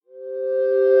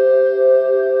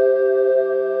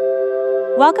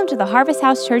Welcome to the Harvest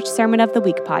House Church Sermon of the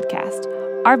Week podcast.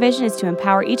 Our vision is to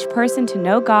empower each person to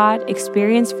know God,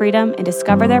 experience freedom, and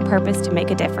discover their purpose to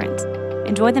make a difference.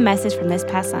 Enjoy the message from this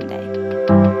past Sunday.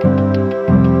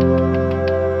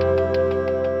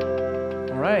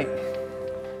 All right.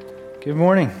 Good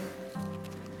morning.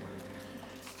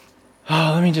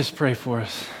 Let me just pray for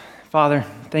us. Father,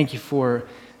 thank you for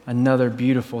another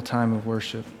beautiful time of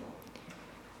worship.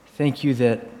 Thank you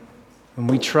that when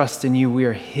we trust in you, we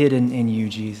are hidden in you,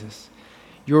 Jesus.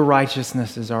 Your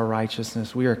righteousness is our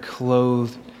righteousness. We are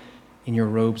clothed in your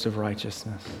robes of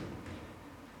righteousness.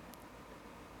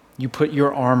 You put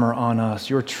your armor on us,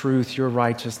 your truth, your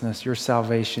righteousness, your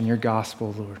salvation, your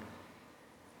gospel, Lord.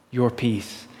 Your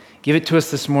peace. Give it to us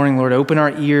this morning, Lord. Open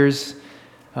our ears,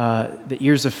 the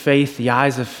ears of faith, the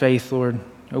eyes of faith, Lord.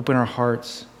 Open our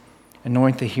hearts.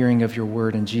 Anoint the hearing of your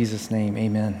word. In Jesus' name,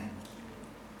 amen.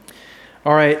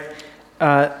 All right.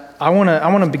 I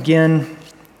want to begin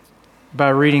by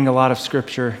reading a lot of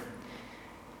scripture,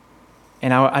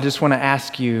 and I just want to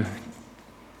ask you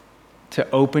to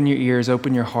open your ears,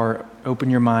 open your heart,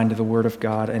 open your mind to the Word of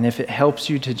God. And if it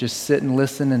helps you to just sit and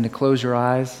listen and to close your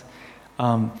eyes,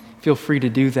 feel free to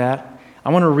do that. I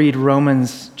want to read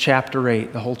Romans chapter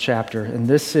 8, the whole chapter, and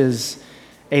this is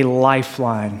a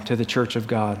lifeline to the Church of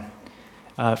God.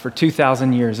 For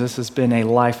 2,000 years, this has been a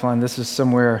lifeline. This is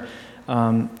somewhere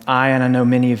I know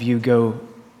many of you go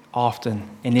often,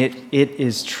 and it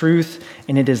is truth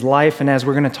and it is life. And as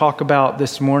we're going to talk about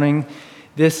this morning,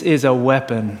 this is a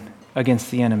weapon against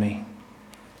the enemy.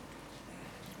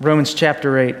 Romans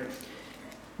chapter 8.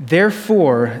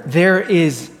 Therefore, there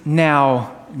is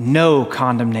now no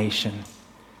condemnation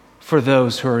for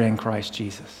those who are in Christ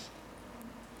Jesus.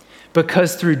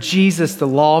 Because through Jesus, the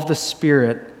law of the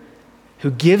Spirit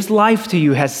who gives life to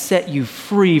you has set you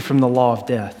free from the law of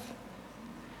death.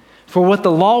 For what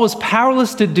the law was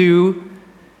powerless to do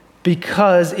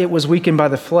because it was weakened by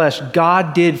the flesh,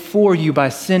 God did for you by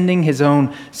sending his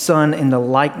own Son in the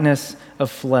likeness of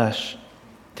flesh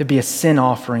to be a sin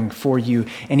offering for you.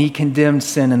 And he condemned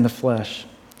sin in the flesh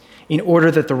in order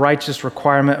that the righteous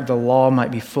requirement of the law might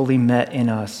be fully met in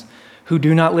us, who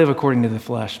do not live according to the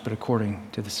flesh, but according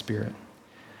to the Spirit.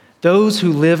 Those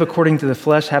who live according to the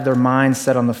flesh have their minds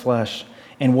set on the flesh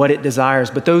and what it desires.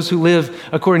 But those who live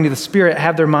according to the Spirit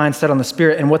have their mind set on the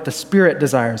Spirit and what the Spirit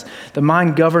desires. The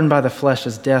mind governed by the flesh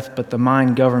is death, but the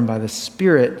mind governed by the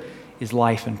Spirit is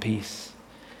life and peace.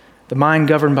 The mind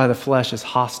governed by the flesh is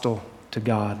hostile to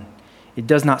God. It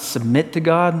does not submit to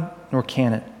God, nor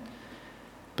can it.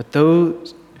 But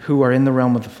those who are in the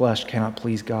realm of the flesh cannot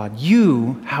please God.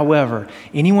 You, however,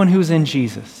 anyone who is in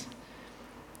Jesus,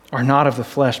 are not of the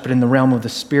flesh, but in the realm of the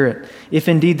Spirit. If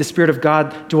indeed the Spirit of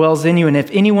God dwells in you, and if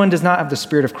anyone does not have the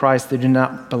Spirit of Christ, they do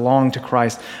not belong to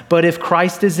Christ. But if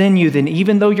Christ is in you, then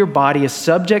even though your body is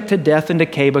subject to death and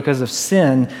decay because of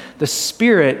sin, the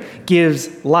Spirit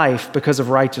gives life because of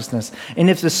righteousness. And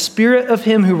if the Spirit of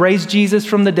him who raised Jesus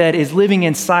from the dead is living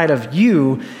inside of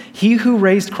you, he who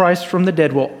raised Christ from the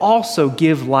dead will also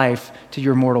give life to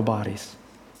your mortal bodies,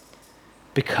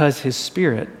 because his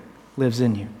Spirit lives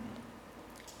in you.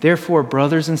 Therefore,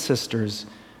 brothers and sisters,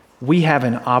 we have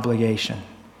an obligation.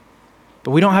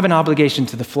 But we don't have an obligation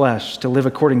to the flesh, to live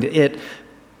according to it.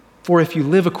 For if you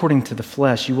live according to the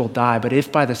flesh, you will die. But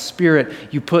if by the Spirit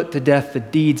you put to death the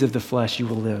deeds of the flesh, you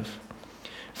will live.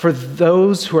 For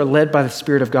those who are led by the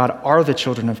Spirit of God are the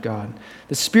children of God.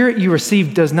 The Spirit you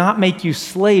received does not make you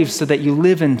slaves so that you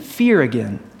live in fear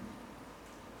again.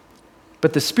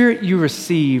 But the Spirit you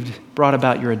received brought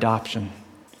about your adoption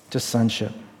to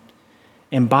sonship.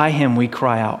 And by him we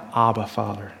cry out, Abba,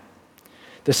 Father.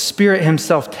 The Spirit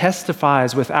himself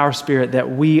testifies with our spirit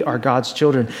that we are God's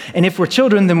children. And if we're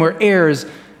children, then we're heirs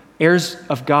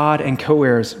of God and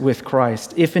co-heirs with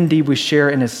Christ, if indeed we share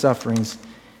in his sufferings,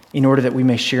 in order that we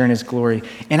may share in his glory.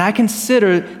 And I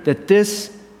consider that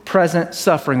this present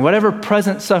suffering, whatever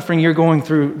present suffering you're going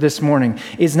through this morning,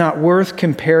 is not worth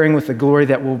comparing with the glory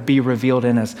that will be revealed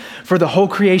in us. For the whole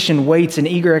creation waits in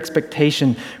eager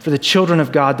expectation for the children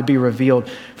of God to be revealed.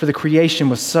 For the creation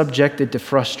was subjected to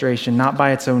frustration, not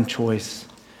by its own choice,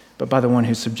 but by the one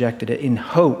who subjected it, in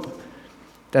hope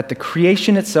that the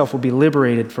creation itself will be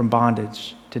liberated from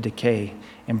bondage to decay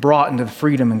and brought into the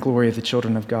freedom and glory of the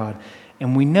children of God.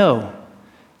 And we know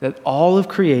that all of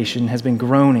creation has been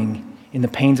groaning in the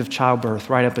pains of childbirth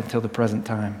right up until the present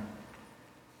time.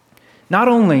 Not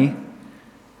only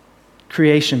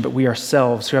creation, but we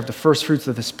ourselves who have the first fruits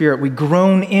of the Spirit, we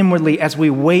groan inwardly as we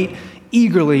wait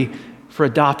eagerly for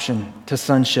adoption to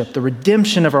sonship, the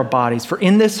redemption of our bodies. For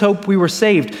in this hope we were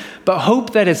saved. But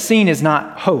hope that is seen is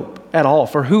not hope at all.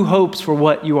 For who hopes for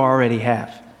what you already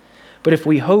have? But if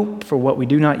we hope for what we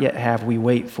do not yet have, we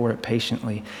wait for it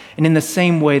patiently. And in the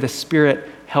same way, the Spirit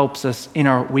helps us in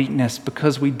our weakness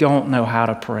because we don't know how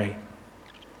to pray.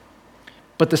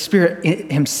 But the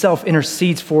Spirit himself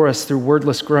intercedes for us through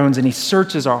wordless groans, and he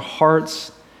searches our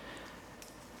hearts.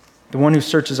 The one who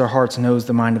searches our hearts knows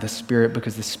the mind of the Spirit,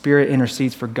 because the Spirit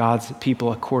intercedes for God's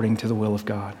people according to the will of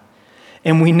God.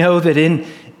 And we know that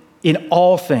in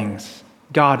all things,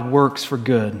 God works for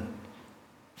good,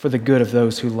 for the good of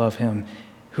those who love him,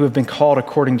 who have been called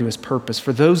according to his purpose.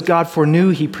 For those God foreknew,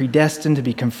 he predestined to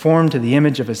be conformed to the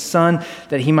image of his Son,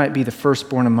 that he might be the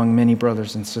firstborn among many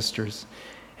brothers and sisters.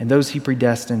 And those he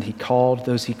predestined, he called.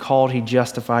 Those he called, he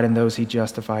justified. And those he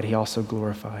justified, he also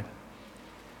glorified.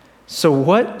 So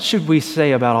what should we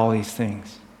say about all these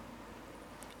things?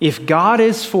 If God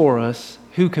is for us,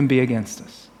 who can be against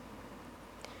us?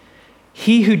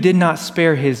 He who did not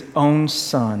spare his own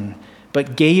Son,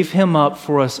 but gave him up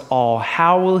for us all,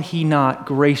 how will he not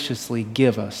graciously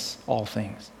give us all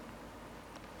things?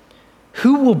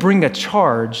 Who will bring a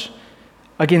charge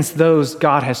against those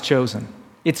God has chosen?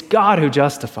 It's God who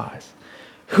justifies.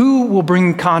 Who will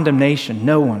bring condemnation?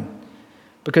 No one.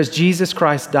 Because Jesus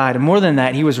Christ died, and more than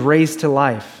that, he was raised to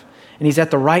life, and he's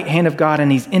at the right hand of God,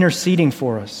 and he's interceding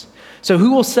for us. So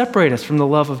who will separate us from the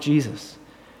love of Jesus?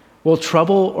 Will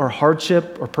trouble or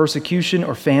hardship or persecution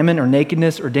or famine or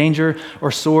nakedness or danger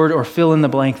or sword or fill in the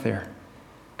blank there?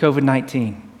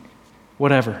 COVID-19,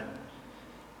 whatever.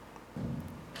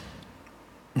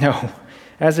 No,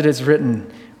 as it is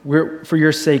written, for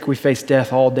your sake we face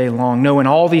death all day long. No, in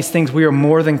all these things we are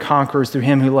more than conquerors through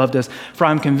him who loved us. For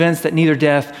I'm convinced that neither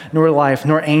death, nor life,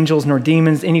 nor angels, nor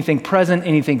demons, anything present,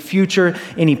 anything future,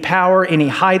 any power, any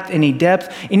height, any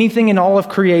depth, anything in all of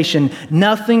creation,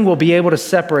 nothing will be able to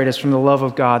separate us from the love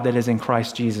of God that is in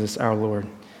Christ Jesus our Lord.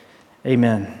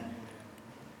 Amen.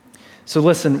 So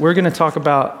listen, we're going to talk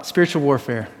about spiritual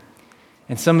warfare.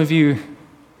 And some of you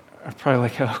are probably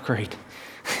like, oh, great.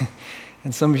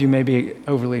 And some of you may be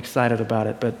overly excited about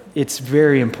it, but it's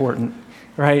very important,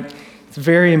 right? It's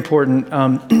very important.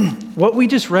 What we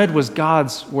just read was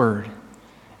God's word. And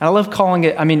I love calling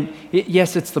it,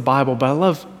 yes, it's the Bible, but I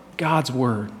love God's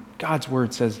word. God's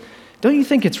word says, don't you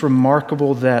think it's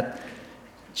remarkable that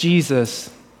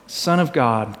Jesus, Son of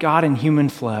God, God in human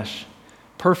flesh,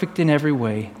 perfect in every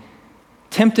way,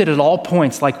 tempted at all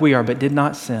points like we are, but did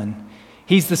not sin.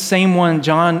 He's the same one.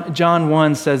 John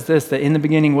 1 says this, that in the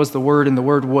beginning was the Word, and the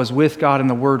Word was with God, and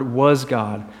the Word was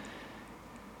God.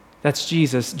 That's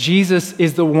Jesus. Jesus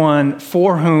is the one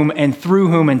for whom and through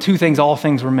whom and to things all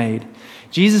things were made.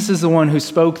 Jesus is the one who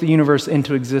spoke the universe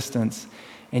into existence.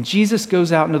 And Jesus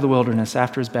goes out into the wilderness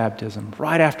after his baptism,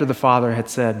 right after the Father had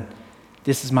said,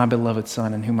 this is my beloved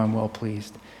Son in whom I'm well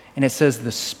pleased. And it says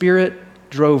the Spirit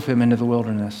drove him into the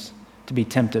wilderness to be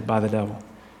tempted by the devil.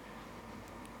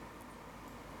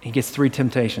 He gets 3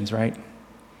 temptations, right?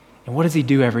 And what does he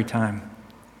do every time?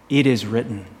 It is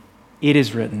written. It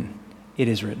is written. It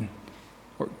is written.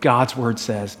 Or God's word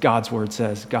says, God's word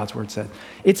says, God's word says.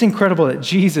 It's incredible that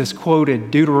Jesus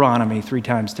quoted Deuteronomy 3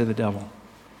 times to the devil.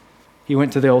 He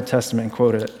went to the Old Testament and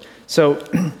quoted it. So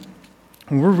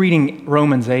when we're reading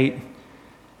Romans 8,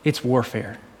 it's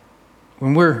warfare.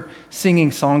 When we're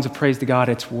singing songs of praise to God,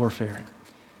 it's warfare.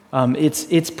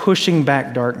 It's pushing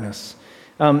back darkness.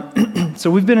 So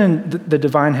we've been in the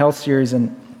Divine Health series,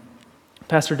 and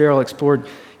Pastor Darrell explored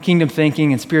kingdom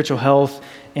thinking and spiritual health,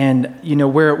 and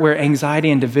where anxiety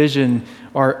and division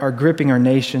are gripping our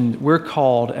nation. We're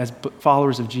called as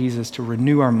followers of Jesus to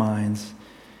renew our minds.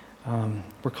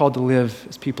 We're called to live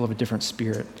as people of a different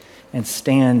spirit and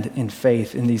stand in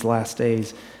faith in these last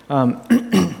days.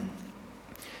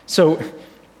 So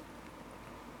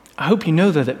I hope you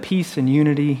know that peace and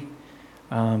unity,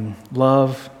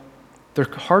 love, they're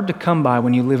hard to come by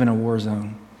when you live in a war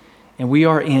zone. And we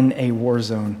are in a war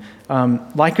zone.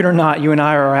 Like it or not, you and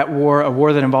I are at war, a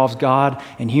war that involves God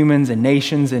and humans and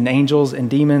nations and angels and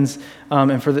demons.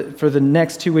 And for the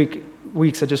next 2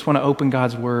 weeks, I just want to open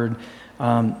God's word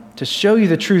to show you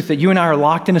the truth that you and I are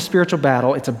locked in a spiritual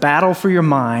battle. It's a battle for your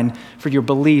mind, for your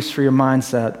beliefs, for your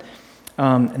mindset.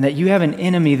 And that you have an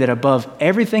enemy that above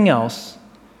everything else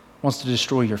wants to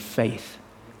destroy your faith.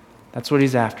 That's what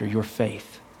he's after, your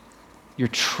faith. Your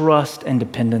trust and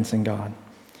dependence in God.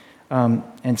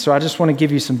 And so I just want to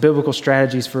give you some biblical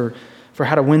strategies for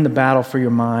how to win the battle for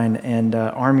your mind and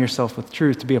arm yourself with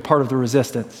truth to be a part of the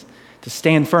resistance, to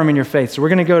stand firm in your faith. So we're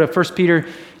going to go to 1 Peter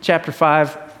chapter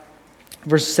 5,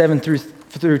 verses 7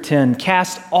 through 10.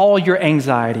 Cast all your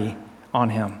anxiety on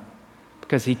him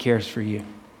because he cares for you.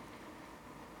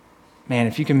 Man,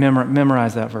 if you can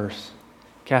memorize that verse.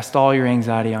 Cast all your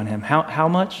anxiety on him. How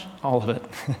much? All of it.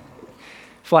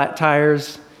 flat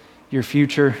tires, your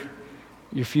future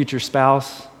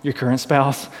spouse, your current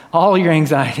spouse, all your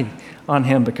anxiety on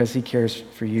him because he cares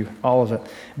for you, all of it.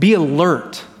 Be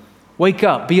alert. Wake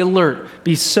up, be alert,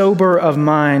 be sober of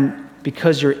mind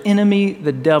because your enemy,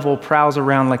 the devil, prowls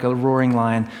around like a roaring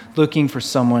lion looking for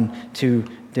someone to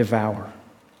devour.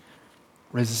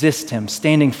 Resist him,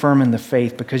 standing firm in the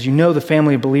faith because you know the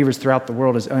family of believers throughout the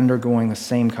world is undergoing the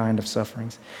same kind of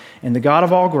sufferings. And the God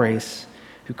of all grace,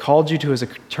 who called you to his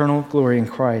eternal glory in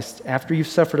Christ, after you've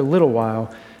suffered a little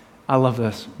while, I love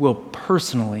this, will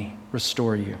personally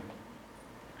restore you.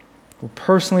 Will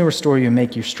personally restore you and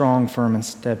make you strong, firm, and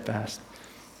steadfast.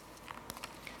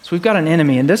 So we've got an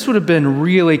enemy, and this would have been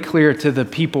really clear to the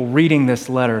people reading this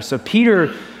letter. So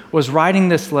Peter was writing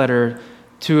this letter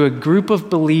to a group of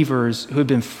believers who had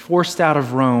been forced out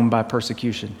of Rome by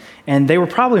persecution. And they were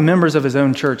probably members of his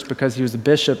own church because he was a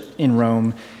bishop in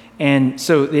Rome. And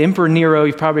so the Emperor Nero,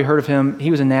 you've probably heard of him, he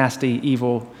was a nasty,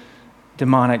 evil,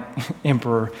 demonic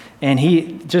emperor. And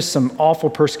he, just some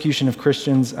awful persecution of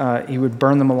Christians. He would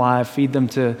burn them alive, feed them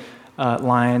to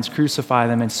lions, crucify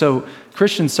them. And so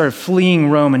Christians started fleeing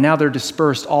Rome, and now they're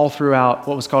dispersed all throughout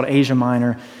what was called Asia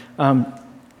Minor.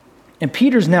 And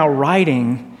Peter's now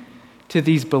writing to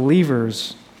these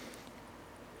believers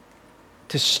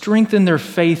to strengthen their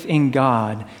faith in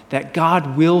God, that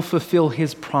God will fulfill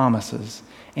his promises.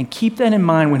 And keep that in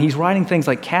mind when he's writing things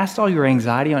like cast all your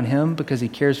anxiety on him because he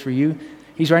cares for you.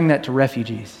 He's writing that to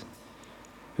refugees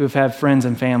who have had friends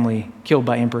and family killed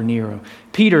by Emperor Nero.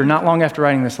 Peter, not long after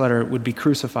writing this letter, would be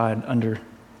crucified under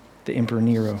the Emperor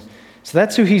Nero. So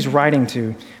that's who he's writing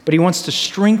to. But he wants to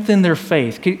strengthen their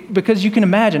faith because you can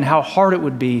imagine how hard it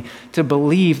would be to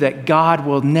believe that God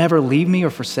will never leave me or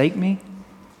forsake me,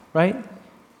 right?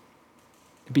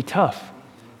 It'd be tough.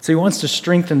 So he wants to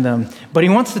strengthen them, but he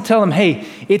wants to tell them, hey,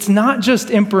 it's not just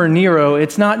Emperor Nero,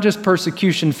 it's not just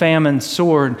persecution, famine,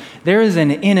 sword. There is an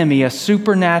enemy, a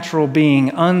supernatural being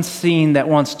unseen that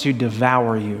wants to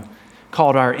devour you,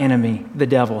 called our enemy, the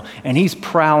devil. And he's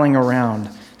prowling around,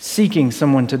 seeking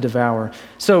someone to devour.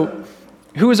 So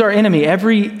who is our enemy?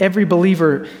 Every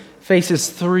believer faces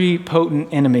three potent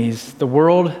enemies: the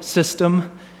world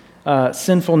system,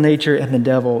 sinful nature, and the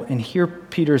devil. And here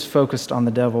Peter's focused on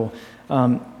the devil.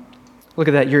 Look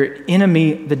at that. Your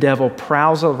enemy, the devil,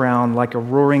 prowls around like a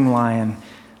roaring lion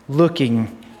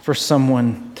looking for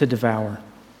someone to devour.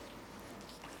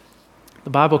 The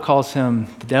Bible calls him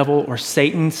the devil or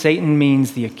Satan. Satan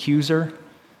means the accuser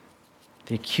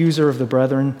of the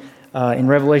brethren. In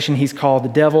Revelation, he's called the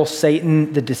devil,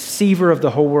 Satan, the deceiver of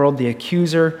the whole world, the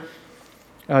accuser.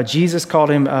 Jesus called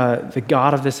him the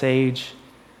God of this age.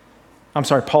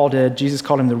 Paul did. Jesus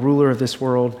called him the ruler of this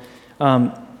world.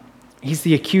 He's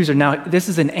the accuser. Now, this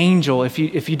is an angel. If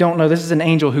you don't know, this is an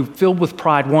angel who, filled with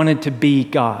pride, wanted to be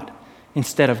God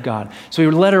instead of God. So he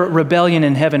led a rebellion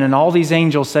in heaven, and all these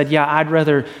angels said, yeah, I'd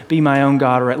rather be my own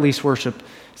God, or at least worship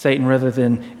Satan rather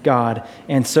than God.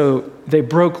 And so they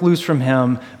broke loose from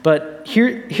him. But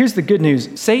here's the good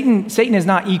news. Satan is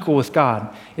not equal with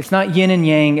God. It's not yin and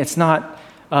yang. It's not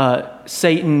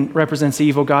Satan represents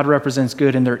evil, God represents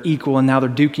good, and they're equal, and now they're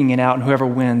duking it out, and whoever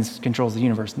wins controls the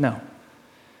universe. No.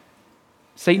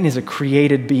 Satan is a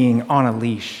created being on a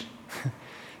leash.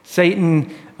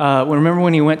 Satan, remember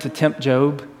when he went to tempt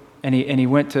Job and he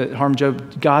went to harm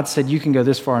Job? God said, you can go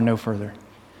this far and no further.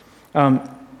 The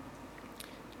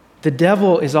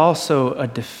devil is also a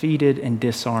defeated and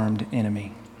disarmed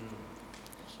enemy.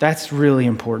 That's really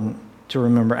important to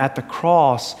remember. At the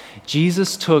cross,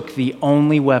 Jesus took the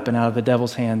only weapon out of the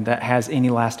devil's hand that has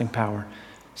any lasting power: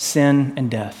 sin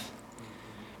and death.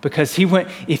 Because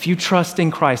if you trust in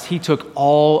Christ, he took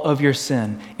all of your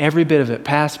sin, every bit of it,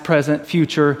 past, present,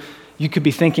 future. You could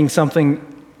be thinking something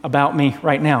about me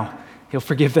right now. He'll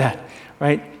forgive that,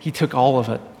 right? He took all of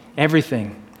it,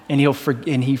 everything, and he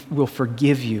will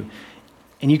forgive you.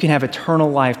 And you can have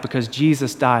eternal life because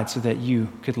Jesus died so that you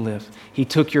could live. He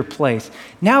took your place.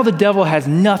 Now the devil has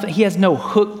nothing. He has no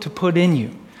hook to put in you.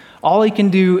 All he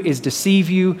can do is deceive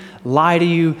you, lie to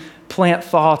you, plant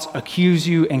thoughts, accuse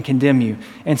you, and condemn you.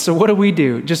 And so what do?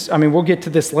 We'll get to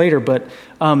this later, but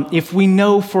if we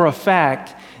know for a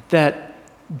fact that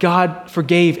God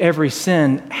forgave every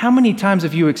sin, how many times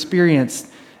have you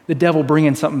experienced the devil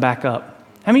bringing something back up?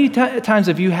 How many times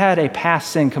have you had a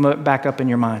past sin come back up in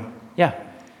your mind? Yeah.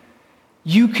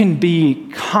 You can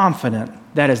be confident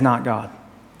that is not God.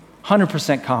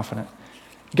 100% confident.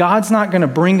 God's not going to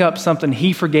bring up something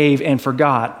he forgave and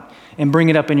forgot and bring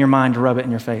it up in your mind to rub it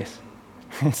in your face.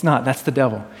 It's not. That's the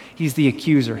devil. He's the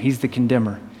accuser. He's the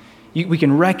condemner. We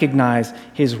can recognize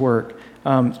his work.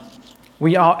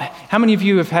 How many of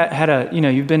you have had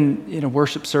you've been in a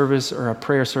worship service or a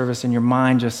prayer service and your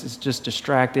mind is just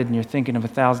distracted and you're thinking of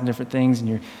 1,000 different things and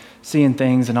you're seeing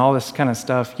things and all this kind of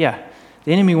stuff? Yeah,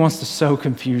 the enemy wants to sow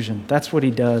confusion. That's what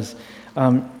he does.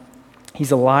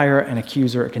 He's a liar, an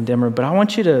accuser, a condemner. But I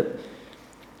want you to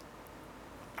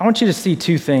see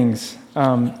two things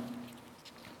about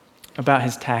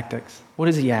his tactics. What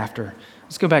is he after?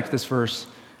 Let's go back to this verse.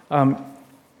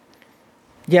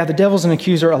 The devil's an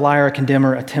accuser, a liar, a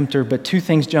condemner, a tempter, but two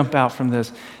things jump out from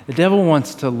this. The devil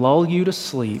wants to lull you to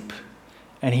sleep,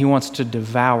 and he wants to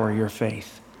devour your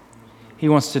faith. He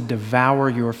wants to devour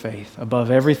your faith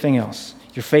above everything else,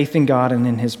 your faith in God and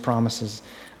in his promises.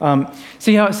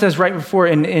 See how it says right before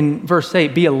in verse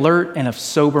 8, be alert and of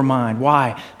sober mind.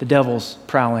 Why? The devil's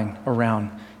prowling around,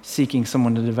 seeking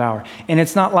someone to devour. And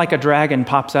it's not like a dragon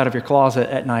pops out of your closet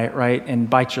at night, right, and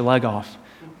bites your leg off.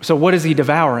 So what is he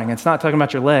devouring? It's not talking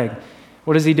about your leg.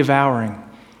 What is he devouring?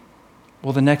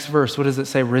 Well, the next verse, what does it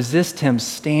say? Resist him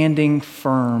standing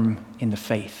firm in the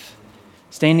faith.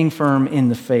 Standing firm in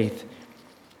the faith.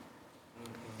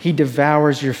 He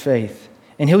devours your faith.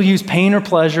 And he'll use pain or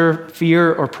pleasure,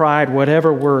 fear or pride,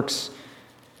 whatever works.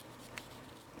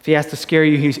 If he has to scare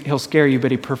you, he'll scare you, but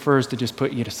he prefers to just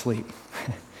put you to sleep.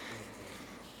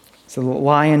 So the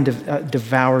lion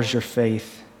devours your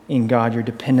faith in God, your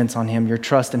dependence on him, your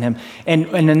trust in him. And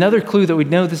another clue that we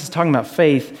know this is talking about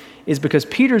faith is because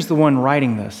Peter's the one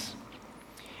writing this.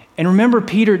 And remember,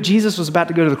 Jesus was about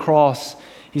to go to the cross.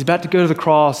 He's about to go to the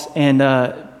cross, and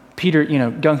Peter,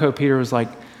 gung-ho Peter was like,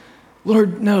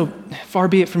 Lord, no, far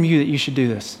be it from you that you should do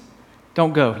this.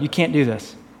 Don't go. You can't do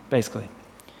this, basically.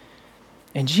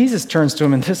 And Jesus turns to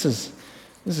him, and this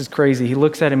is crazy. He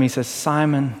looks at him, he says,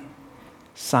 Simon,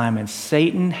 Simon,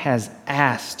 Satan has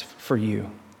asked for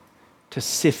you to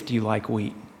sift you like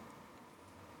wheat.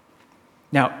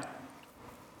 Now,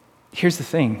 here's the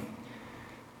thing.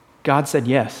 God said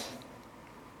yes.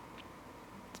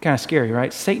 It's kind of scary,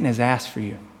 right? Satan has asked for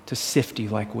you to sift you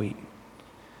like wheat.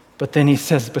 But then he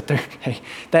says,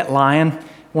 that lion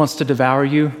wants to devour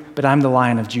you, but I'm the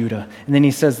Lion of Judah. And then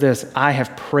he says this, I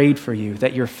have prayed for you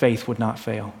that your faith would not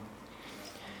fail.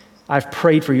 I've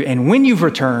prayed for you. And when you've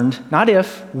returned, not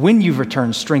if, when you've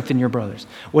returned, strengthen your brothers.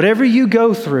 Whatever you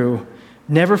go through,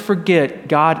 never forget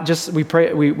God.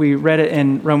 We read it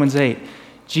in Romans 8.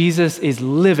 Jesus is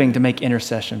living to make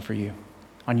intercession for you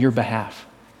on your behalf.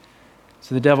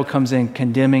 So the devil comes in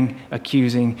condemning,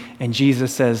 accusing, and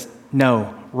Jesus says,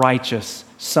 no, righteous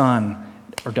son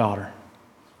or daughter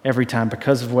every time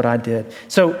because of what I did.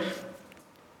 So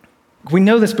we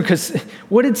know this because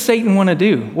what did Satan want to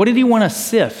do? What did he want to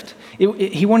sift?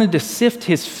 He wanted to sift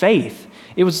his faith.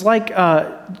 It was like,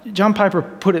 John Piper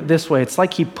put it this way, it's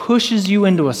like he pushes you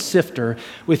into a sifter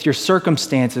with your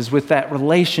circumstances, with that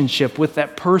relationship, with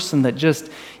that person that just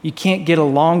you can't get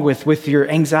along with your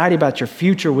anxiety about your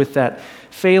future, with that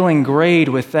failing grade,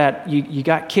 with that you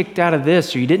got kicked out of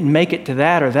this, or you didn't make it to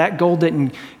that, or that goal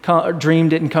dream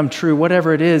didn't come true,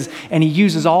 whatever it is. And he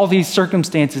uses all these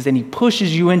circumstances and he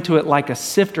pushes you into it like a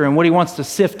sifter. And what he wants to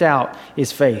sift out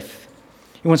is faith.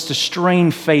 He wants to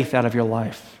strain faith out of your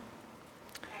life.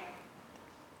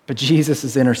 But Jesus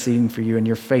is interceding for you, and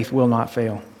your faith will not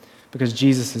fail because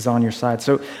Jesus is on your side.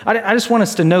 So I just want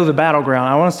us to know the battleground.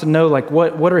 I want us to know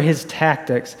what are his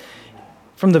tactics.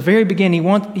 From the very beginning,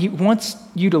 he wants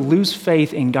you to lose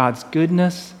faith in God's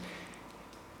goodness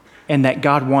and that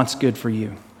God wants good for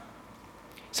you.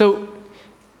 So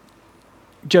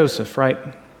Joseph, right?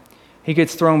 He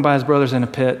gets thrown by his brothers in a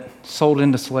pit, sold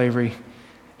into slavery.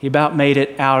 He about made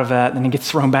it out of that, and then he gets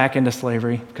thrown back into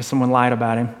slavery because someone lied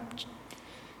about him.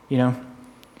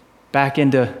 Back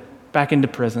into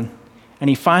prison. And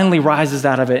he finally rises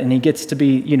out of it, and he gets to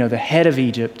be, the head of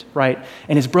Egypt, right?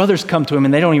 And his brothers come to him,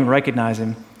 and they don't even recognize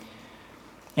him.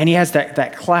 And he has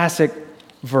that classic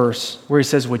verse where he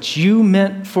says, what you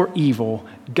meant for evil,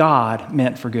 God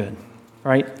meant for good,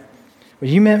 right? What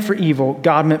you meant for evil,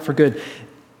 God meant for good.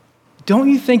 Don't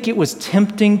you think it was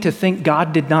tempting to think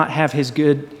God did not have his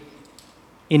good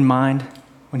in mind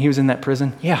when he was in that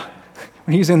prison? Yeah.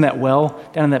 When he was in that well,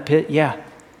 down in that pit, yeah,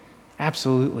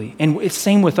 absolutely. And it's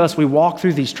same with us. We walk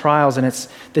through these trials, and it's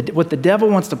what the devil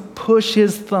wants to push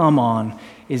his thumb on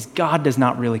is God does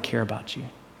not really care about you.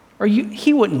 Or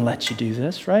he wouldn't let you do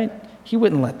this, right? He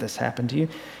wouldn't let this happen to you.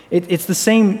 It's the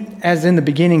same as in the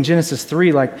beginning, Genesis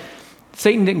 3, like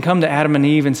Satan didn't come to Adam and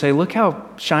Eve and say, look how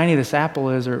shiny this apple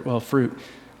is, fruit.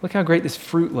 Look how great this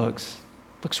fruit looks.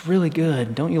 Looks really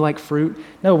good. Don't you like fruit?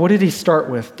 No, what did he start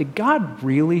with? Did God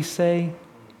really say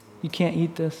you can't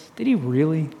eat this? Did he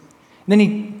really? And then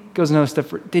he goes another step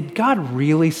further. Did God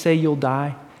really say you'll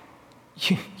die?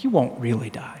 You won't really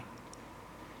die.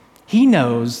 He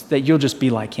knows that you'll just be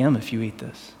like him if you eat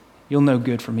this. You'll know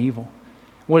good from evil.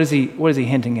 What is he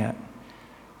hinting at?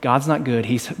 God's not good.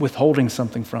 He's withholding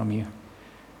something from you.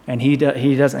 And he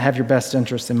doesn't have your best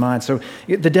interest in mind. So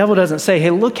the devil doesn't say,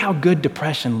 hey, look how good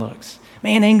depression looks.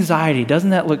 Man, anxiety, doesn't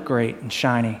that look great and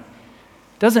shiny?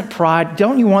 Doesn't pride,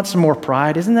 don't you want some more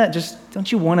pride?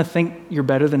 Don't you want to think you're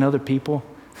better than other people?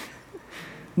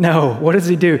 No, what does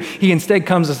he do? He instead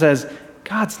comes and says,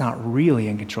 God's not really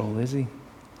in control, is he?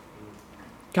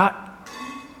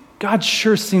 God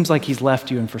sure seems like he's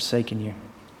left you and forsaken you.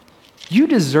 You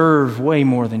deserve way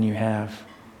more than you have,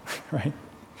 right?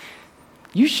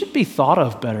 You should be thought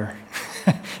of better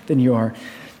than you are.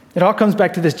 It all comes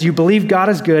back to this. Do you believe God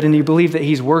is good, and do you believe that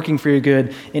he's working for your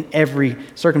good in every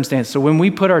circumstance? So when we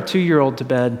put our 2-year-old to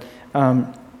bed,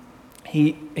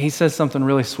 he says something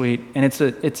really sweet, and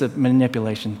it's a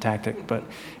manipulation tactic, but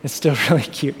it's still really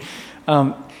cute.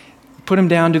 Put him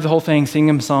down, do the whole thing, sing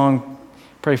him a song,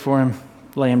 pray for him,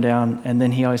 lay him down, and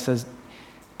then he always says,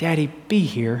 Daddy, be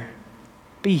here,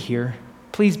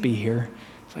 please be here.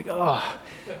 It's like, oh,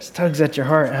 it tugs at your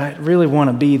heart. I really want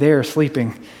to be there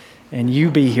sleeping, and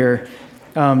you be here.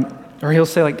 Or he'll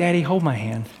say like, Daddy, hold my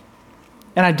hand.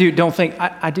 And I do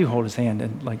hold his hand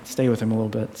and like stay with him a little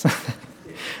bit.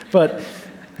 But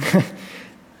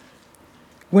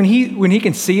when he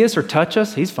can see us or touch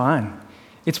us, he's fine.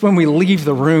 It's when we leave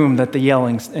the room that the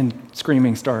yelling and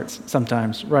screaming starts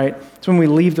sometimes, right? It's when we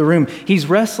leave the room. He's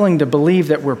wrestling to believe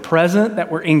that we're present,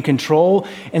 that we're in control,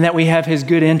 and that we have his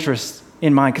good interests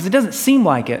in mind. Because it doesn't seem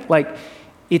like it.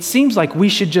 It seems like we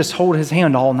should just hold his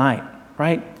hand all night,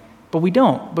 right? But we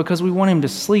don't, because we want him to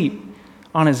sleep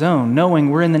on his own,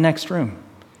 knowing we're in the next room.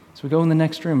 So we go in the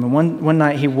next room. And one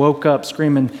night he woke up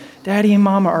screaming, Daddy and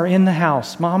Mama are in the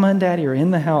house. Mama and Daddy are in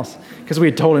the house. Because we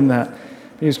had told him that.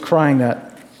 He was crying that.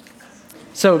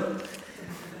 So,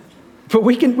 but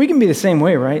we can be the same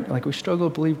way, right? Like we struggle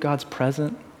to believe God's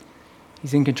present.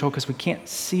 He's in control because we can't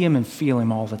see him and feel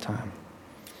him all the time.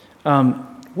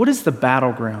 What is the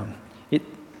battleground?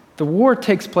 The war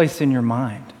takes place in your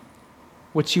mind,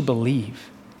 what you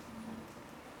believe.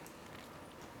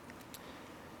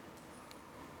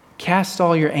 Cast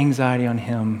all your anxiety on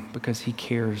him because he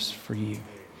cares for you.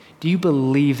 Do you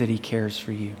believe that he cares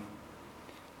for you?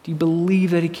 Do you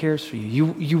believe that he cares for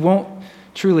you? You won't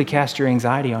truly cast your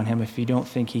anxiety on him if you don't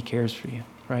think he cares for you,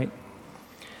 right?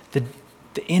 The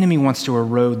enemy wants to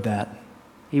erode that.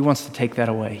 He wants to take that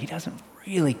away. He doesn't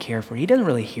really care for you. He doesn't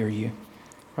really hear you,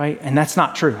 right? And that's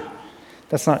not true.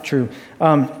 That's not true.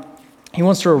 He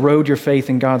wants to erode your faith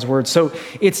in God's word. So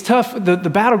it's tough. The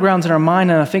battleground's in our mind,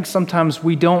 and I think sometimes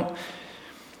we don't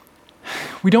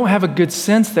have a good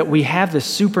sense that we have this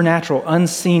supernatural,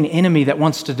 unseen enemy that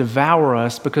wants to devour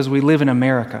us because we live in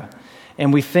America.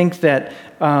 And we think that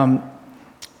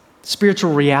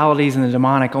spiritual realities and the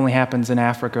demonic only happens in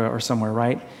Africa or somewhere,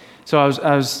 right? So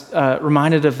I was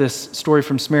reminded of this story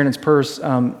from Samaritan's Purse.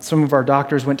 Some of our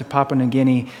doctors went to Papua New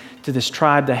Guinea to this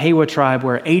tribe, the Hewa tribe,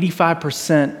 where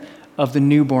 85% of the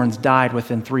newborns died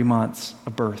within 3 months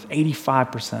of birth.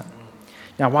 85%.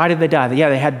 Now, why did they die?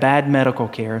 They had bad medical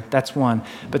care. That's one.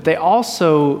 But they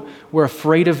also were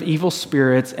afraid of evil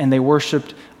spirits, and they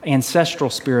worshiped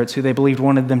ancestral spirits who they believed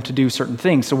wanted them to do certain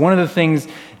things. So one of the things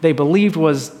they believed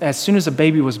was as soon as a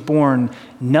baby was born,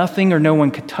 nothing or no one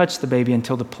could touch the baby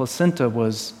until the placenta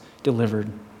was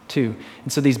delivered too.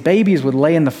 And so these babies would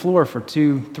lay on the floor for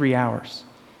 2-3 hours,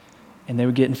 and they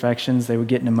would get infections, they would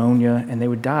get pneumonia, and they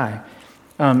would die.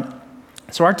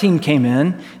 So our team came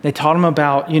in, they taught them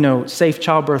about, safe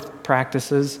childbirth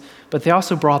practices, but they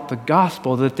also brought the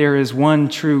gospel that there is one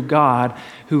true God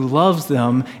who loves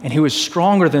them and who is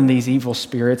stronger than these evil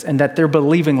spirits, and that they're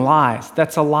believing lies.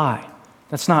 That's a lie.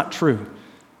 That's not true,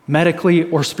 medically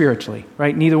or spiritually,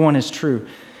 right? Neither one is true.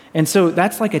 And so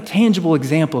that's like a tangible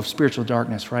example of spiritual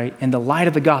darkness, right? And the light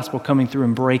of the gospel coming through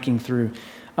and breaking through.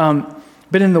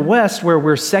 But in the West, where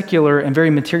we're secular and very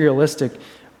materialistic,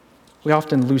 we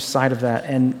often lose sight of that.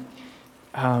 And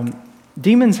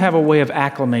demons have a way of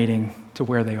acclimating to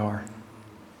where they are.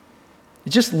 It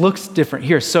just looks different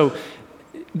here. So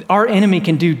our enemy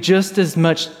can do just as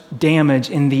much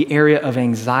damage in the area of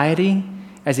anxiety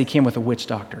as he can with a witch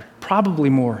doctor. Probably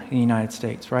more in the United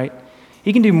States, right?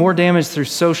 He can do more damage through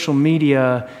social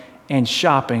media and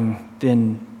shopping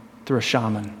than through a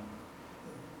shaman.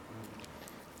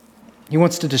 He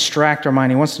wants to distract our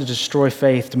mind. He wants to destroy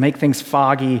faith, to make things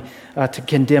foggy, to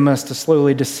condemn us, to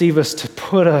slowly deceive us, to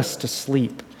put us to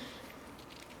sleep.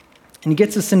 And he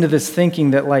gets us into this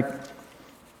thinking that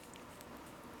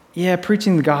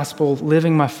preaching the gospel,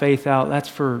 living my faith out, that's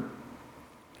for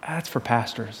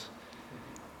pastors.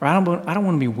 Or I don't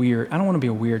want to be weird. I don't want to be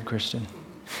a weird Christian.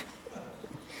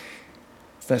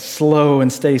 It's that slow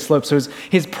and steady slope. So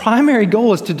his primary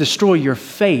goal is to destroy your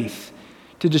faith,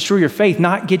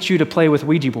 not get you to play with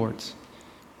Ouija boards,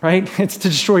 right? It's to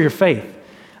destroy your faith.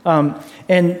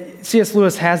 And C.S.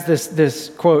 Lewis has this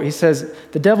quote. He says,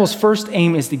 the devil's first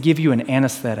aim is to give you an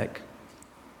anesthetic.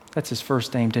 That's his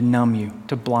first aim, to numb you,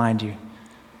 to blind you,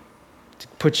 to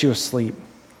put you asleep.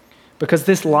 Because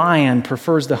this lion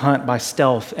prefers to hunt by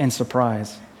stealth and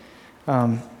surprise.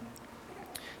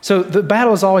 So the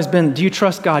battle has always been, do you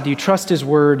trust God? Do you trust his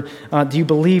word? Do you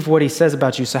believe what he says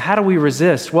about you? So how do we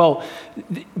resist? Well,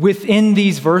 within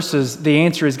these verses, the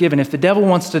answer is given. If the devil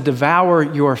wants to devour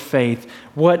your faith,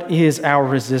 what is our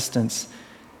resistance?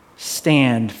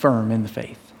 Stand firm in the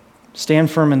faith.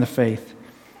 Stand firm in the faith.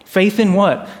 Faith in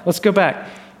what? Let's go back.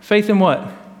 Faith in what?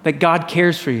 That God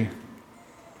cares for you.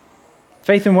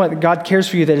 Faith in what? God cares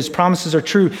for you, that his promises are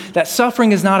true, that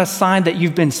suffering is not a sign that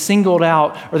you've been singled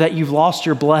out or that you've lost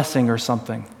your blessing or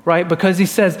something, right? Because he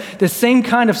says the same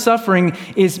kind of suffering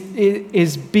is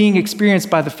being experienced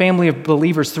by the family of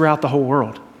believers throughout the whole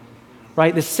world,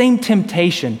 right? The same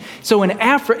temptation. So in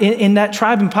that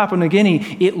tribe in Papua New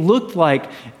Guinea, it looked like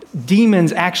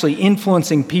demons actually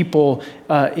influencing people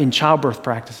in childbirth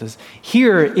practices.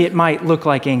 Here, it might look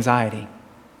like anxiety.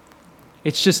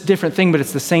 It's just a different thing, but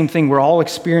it's the same thing. We're all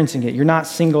experiencing it. You're not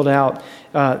singled out.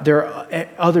 There are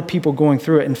other people going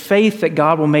through it. And faith that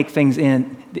God will make things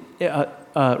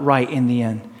right in the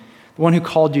end. The one who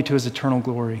called you to his eternal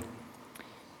glory.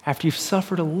 After you've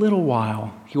suffered a little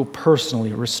while, he will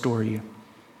personally restore you.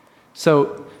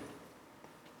 So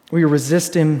we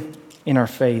resist him in our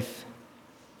faith.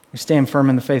 We stand firm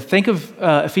in the faith. Think of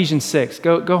Ephesians 6.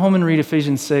 Go home and read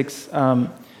Ephesians 6.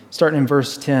 Starting in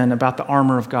verse 10, about the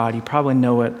armor of God. You probably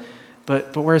know it.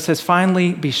 But where it says,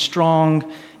 finally, be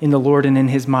strong in the Lord and in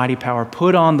his mighty power.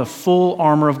 Put on the full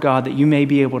armor of God that you may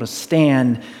be able to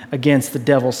stand against the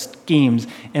devil's schemes.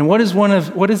 And what is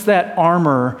that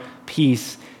armor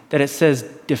piece that it says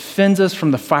defends us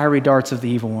from the fiery darts of the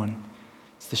evil one?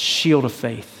 It's the shield of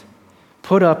faith.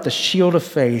 Put up the shield of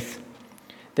faith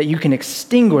that you can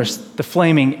extinguish the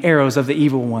flaming arrows of the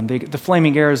evil one, the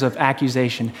flaming arrows of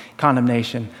accusation,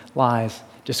 condemnation, lies,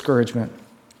 discouragement.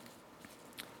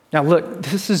 Now look,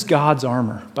 this is God's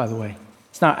armor, by the way.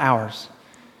 It's not ours.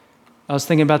 I was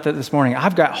thinking about that this morning.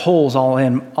 I've got holes all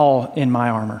in my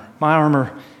armor. My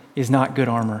armor is not good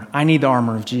armor. I need the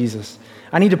armor of Jesus.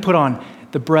 I need to put on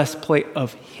the breastplate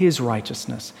of his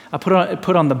righteousness. I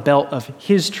put on the belt of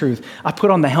his truth. I put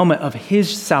on the helmet of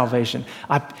his salvation.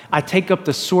 I take up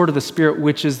the sword of the Spirit,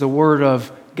 which is the word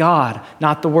of God,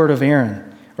 not the word of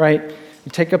Aaron, right?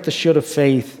 You take up the shield of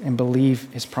faith and believe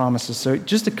his promises. So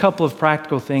just a couple of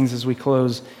practical things as we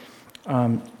close.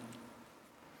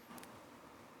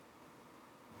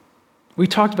 We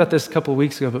talked about this a couple of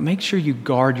weeks ago, but make sure you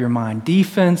guard your mind.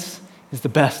 Defense is the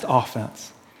best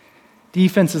offense.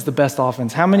 Defense is the best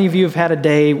offense. How many of you have had a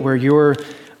day where you're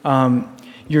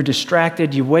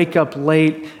distracted, you wake up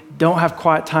late, don't have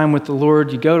quiet time with the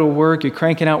Lord, you go to work, you're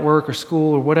cranking out work or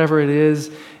school or whatever it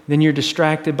is, then you're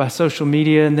distracted by social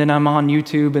media, and then I'm on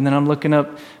YouTube, and then I'm looking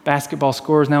up basketball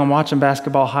scores, now I'm watching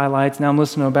basketball highlights, now I'm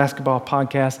listening to a basketball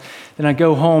podcast, then I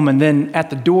go home, and then at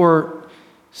the door,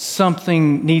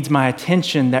 something needs my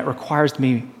attention that requires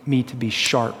me to be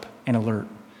sharp and alert.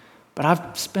 But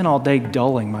I've spent all day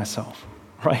dulling myself,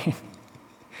 right?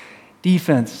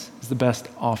 Defense is the best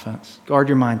offense. Guard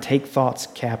your mind. Take thoughts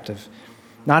captive.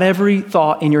 Not every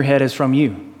thought in your head is from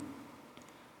you.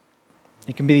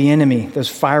 It can be the enemy, those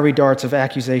fiery darts of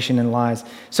accusation and lies.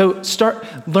 So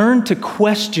learn to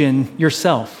question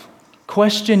yourself.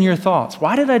 Question your thoughts.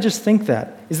 Why did I just think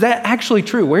that? Is that actually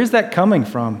true? Where's that coming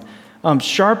from?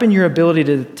 Sharpen your ability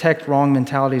to detect wrong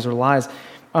mentalities or lies.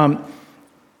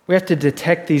 We have to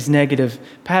detect these negative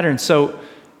patterns. So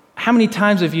how many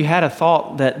times have you had a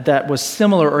thought that was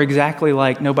similar or exactly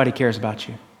like nobody cares about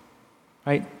you?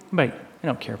 Right? They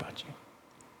don't care about you.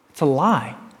 It's a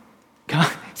lie. God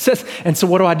says, and so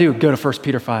what do? Go to 1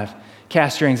 Peter 5.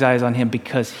 Cast your anxieties on him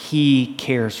because he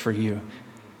cares for you.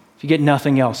 If you get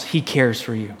nothing else, he cares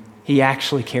for you. He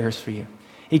actually cares for you.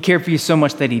 He cared for you so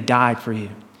much that he died for you.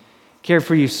 He cared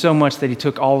for you so much that he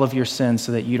took all of your sins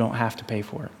so that you don't have to pay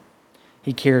for it.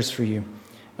 He cares for you.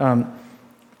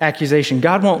 Accusation.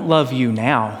 God won't love you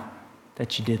now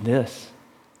that you did this.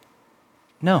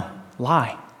 No,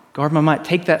 lie. Guard my mind.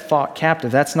 Take that thought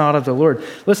captive. That's not of the Lord.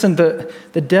 Listen, the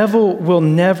devil will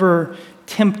never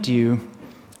tempt you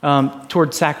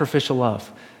toward sacrificial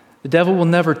love. The devil will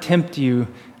never tempt you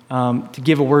to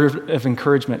give a word of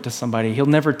encouragement to somebody. He'll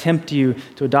never tempt you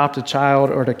to adopt a child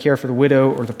or to care for the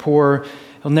widow or the poor.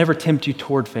 He'll never tempt you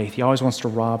toward faith. He always wants to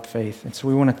rob faith. And so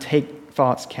we want to take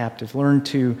thoughts captive. Learn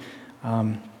to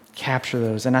capture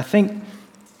those. And I think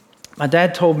my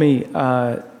dad told me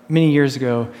many years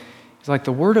ago, it's like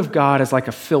the Word of God is like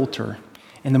a filter.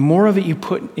 And the more of it you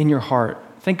put in your heart,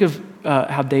 think of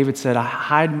how David said, I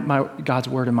hide God's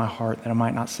Word in my heart that I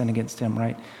might not sin against him,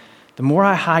 right? The more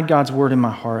I hide God's Word in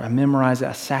my heart, I memorize it,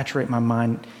 I saturate my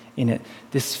mind in it.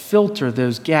 This filter,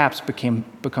 those gaps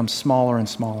become smaller and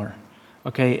smaller,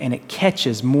 okay? And it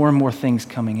catches more and more things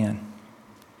coming in.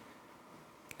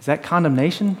 Is that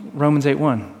condemnation? Romans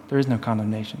 8:1, there is no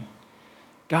condemnation.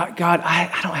 God,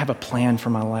 I don't have a plan for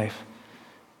my life.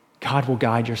 God will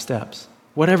guide your steps.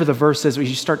 Whatever the verse is,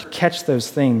 you start to catch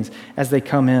those things as they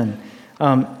come in.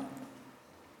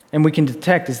 And we can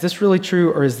detect, is this really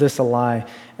true or is this a lie?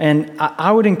 And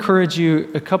I would encourage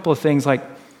you a couple of things, like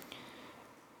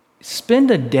spend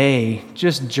a day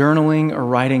just journaling or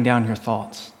writing down your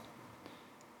thoughts.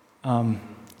 And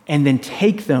then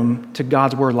take them to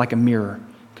God's Word like a mirror.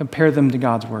 Compare them to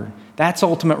God's Word. That's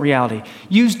ultimate reality.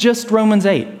 Use just Romans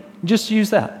 8. Just use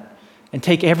that. And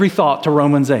take every thought to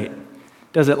Romans 8.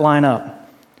 Does it line up?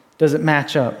 Does it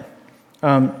match up?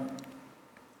 And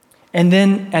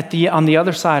then on the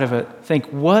other side of it, think,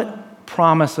 what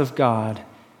promise of God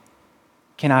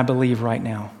can I believe right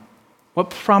now? What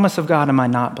promise of God am I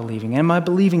not believing? Am I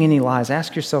believing any lies?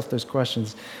 Ask yourself those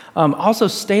questions. Also,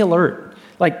 stay alert.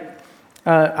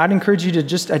 I'd encourage you to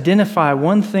just identify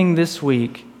one thing this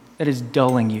week that is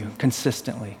dulling you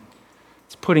consistently.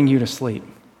 It's putting you to sleep,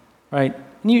 right?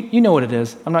 And you know what it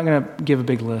is. I'm not going to give a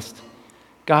big list.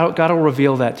 God will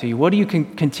reveal that to you. What do you can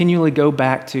continually go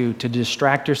back to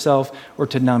distract yourself or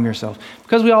to numb yourself?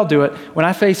 Because we all do it. When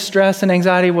I face stress and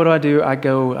anxiety, what do?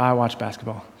 I watch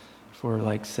basketball for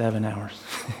like 7 hours,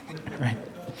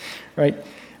 right?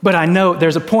 But I know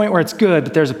there's a point where it's good,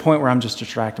 but there's a point where I'm just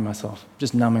distracting myself,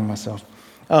 just numbing myself.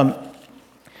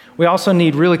 We also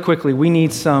need, really quickly, we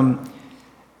need some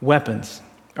weapons.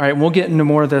 All right, and we'll get into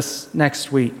more of this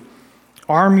next week.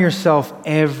 Arm yourself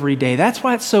every day. That's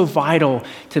why it's so vital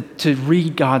to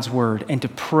read God's Word and to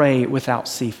pray without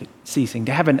ceasing,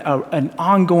 to have an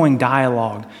ongoing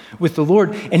dialogue with the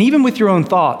Lord, and even with your own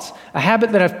thoughts. A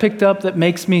habit that I've picked up that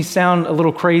makes me sound a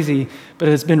little crazy, but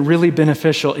has been really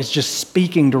beneficial, is just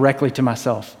speaking directly to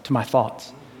myself, to my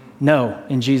thoughts. No,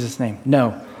 in Jesus' name.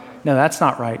 No, that's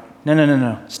not right.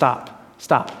 No. Stop.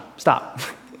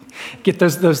 Get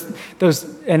those,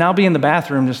 and I'll be in the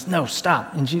bathroom just, no,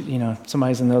 stop. And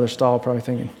somebody's in the other stall probably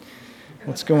thinking,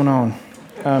 what's going on?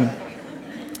 All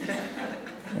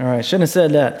right, shouldn't have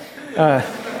said that.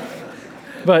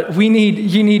 But you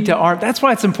need to arm. That's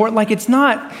why it's important. Like, it's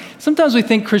not, sometimes we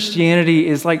think Christianity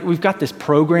is like, we've got this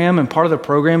program, and part of the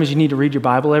program is you need to read your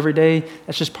Bible every day.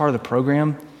 That's just part of the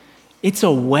program. It's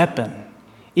a weapon.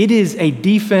 It is a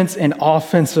defense and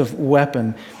offensive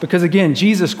weapon. Because again,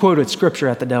 Jesus quoted Scripture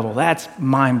at the devil. That's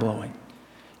mind-blowing.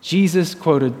 Jesus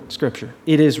quoted Scripture.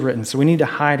 It is written. So we need to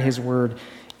hide His Word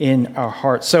in our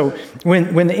hearts. So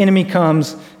when the enemy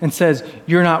comes and says,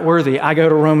 you're not worthy, I go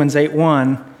to Romans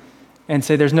 8:1 and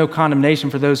say there's no condemnation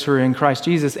for those who are in Christ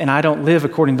Jesus, and I don't live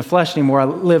according to the flesh anymore. I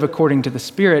live according to the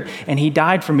Spirit, and He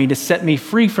died for me to set me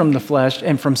free from the flesh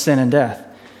and from sin and death.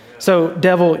 So,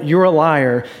 devil, you're a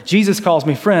liar. Jesus calls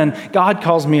me friend. God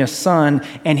calls me a son,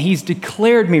 and He's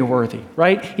declared me worthy,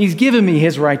 right? He's given me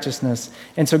His righteousness.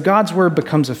 And so God's Word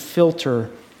becomes a filter.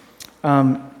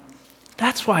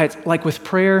 That's why it's like with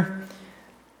prayer,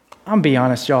 I'm be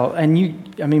honest, y'all, and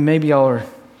maybe y'all are,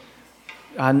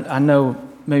 I know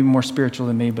maybe more spiritual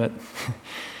than me, but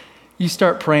you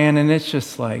start praying and it's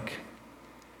just like,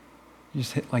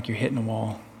 like you're hitting a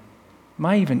wall.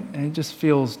 It just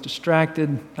feels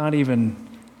distracted, not even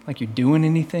like you're doing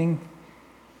anything.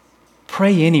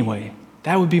 Pray anyway.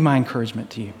 That would be my encouragement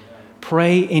to you.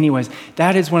 Pray anyways.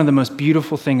 That is one of the most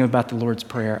beautiful things about the Lord's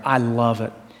Prayer. I love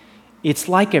it. It's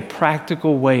like a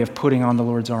practical way of putting on the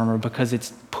Lord's armor because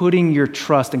it's putting your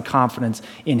trust and confidence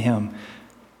in Him.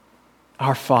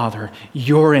 Our Father,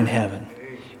 you're in heaven.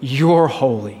 You're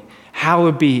holy.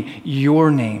 Hallowed be your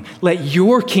name. Let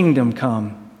your kingdom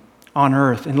come on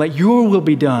earth, and let your will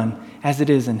be done as it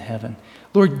is in heaven.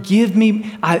 Lord, give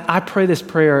me, I pray this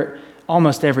prayer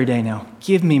almost every day now.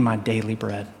 Give me my daily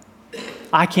bread.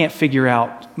 I can't figure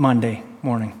out Monday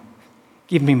morning.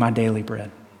 Give me my daily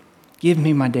bread. Give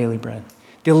me my daily bread.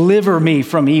 Deliver me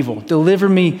from evil. Deliver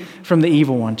me from the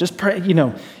evil one. Just pray,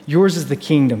 yours is the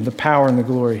kingdom, the power, and the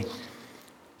glory.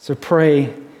 So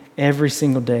pray every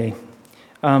single day.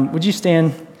 Would you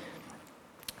stand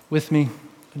with me?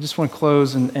 I just want to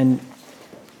close, and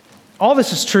all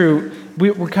this is true.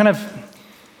 We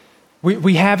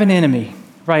have an enemy,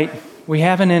 right? We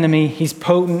have an enemy. He's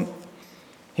potent.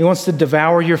 He wants to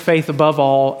devour your faith above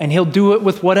all, and he'll do it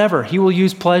with whatever. He will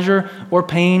use pleasure or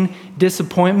pain,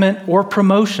 disappointment or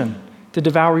promotion to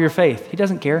devour your faith. He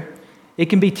doesn't care. It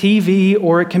can be TV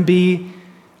or it can be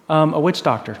a witch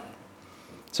doctor.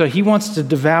 So he wants to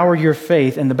devour your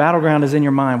faith, and the battleground is in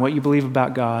your mind, what you believe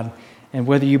about God and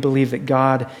whether you believe that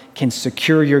God can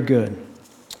secure your good.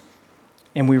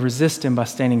 And we resist him by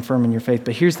standing firm in your faith.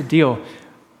 But here's the deal.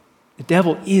 The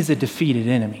devil is a defeated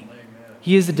enemy.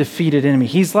 He is a defeated enemy.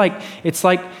 It's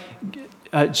like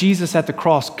Jesus at the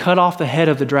cross cut off the head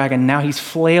of the dragon. Now he's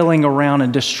flailing around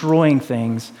and destroying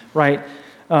things, right?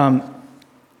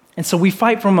 And so we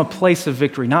fight from a place of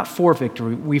victory, not for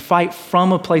victory. We fight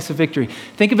from a place of victory.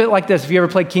 Think of it like this. Have you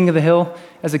ever played King of the Hill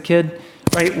as a kid?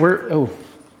 Right?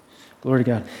 Glory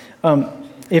to God.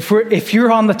 If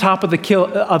you're on the top of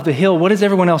the hill, what is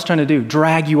everyone else trying to do?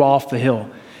 Drag you off the hill.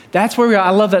 That's where we are.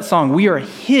 I love that song. We are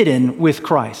hidden with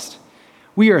Christ.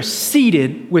 We are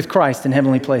seated with Christ in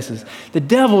heavenly places. The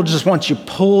devil just wants to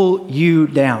pull you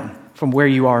down from where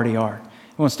you already are.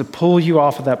 He wants to pull you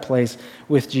off of that place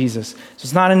with Jesus. So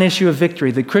it's not an issue of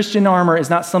victory. The Christian armor is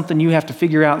not something you have to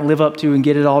figure out and live up to and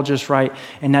get it all just right,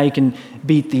 and now you can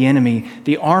beat the enemy.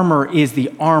 The armor is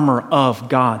the armor of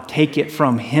God. Take it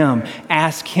from him.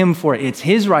 Ask him for it. It's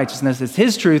his righteousness. It's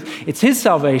his truth. It's his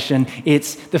salvation.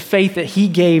 It's the faith that he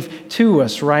gave to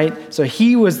us, right? So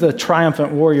he was the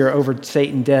triumphant warrior over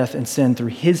Satan, death, and sin through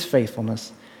his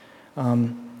faithfulness.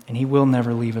 And he will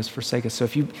never leave us, forsake us. So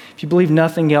if you believe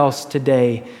nothing else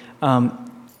today,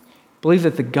 believe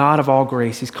that the God of all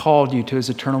grace, he's called you to his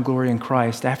eternal glory in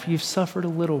Christ. After you've suffered a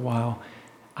little while,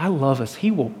 I love us.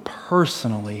 He will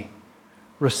personally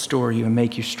restore you and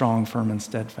make you strong, firm, and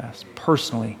steadfast.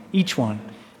 Personally, each one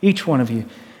of you.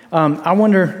 I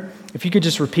wonder if you could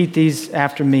just repeat these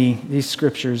after me, these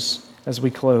scriptures as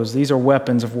we close. These are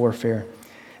weapons of warfare.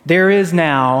 There is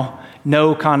now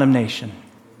no condemnation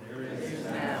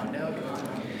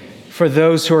for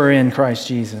those who are in Christ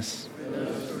Jesus.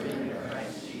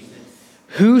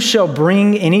 Who shall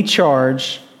bring any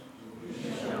charge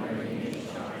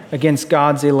against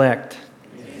God's elect?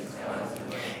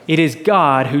 It is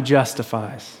God who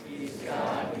justifies.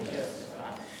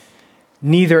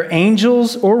 Neither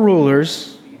angels or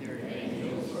rulers,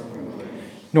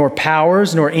 nor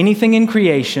powers, nor anything in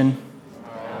creation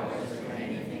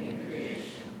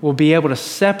will be able to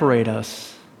separate us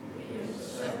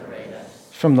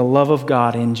from the love of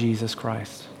God in Jesus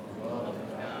Christ.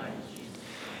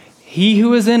 He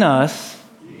who is in us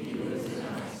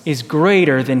is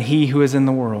greater than he who is in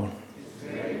the world.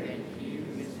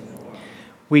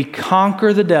 We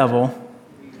conquer the devil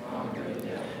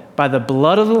by the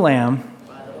blood of the Lamb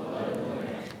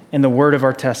and the word of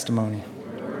our testimony.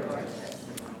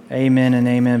 Amen and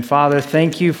amen. Father,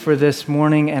 thank you for this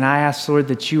morning, and I ask, Lord,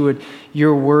 that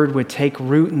your word would take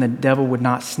root and the devil would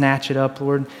not snatch it up,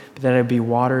 Lord, but that it would be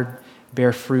watered,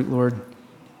 bear fruit, Lord.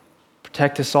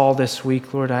 Protect us all this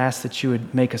week, Lord. I ask that you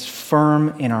would make us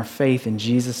firm in our faith in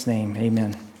Jesus' name.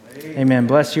 Amen. Amen.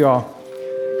 Bless you all.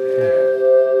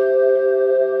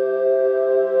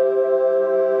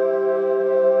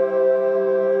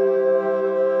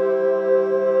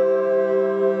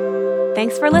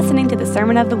 Thanks for listening to the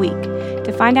Sermon of the Week.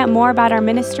 To find out more about our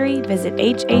ministry, visit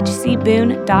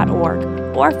hhcboone.org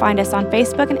or find us on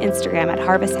Facebook and Instagram at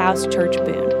Harvest House Church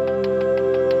Boone.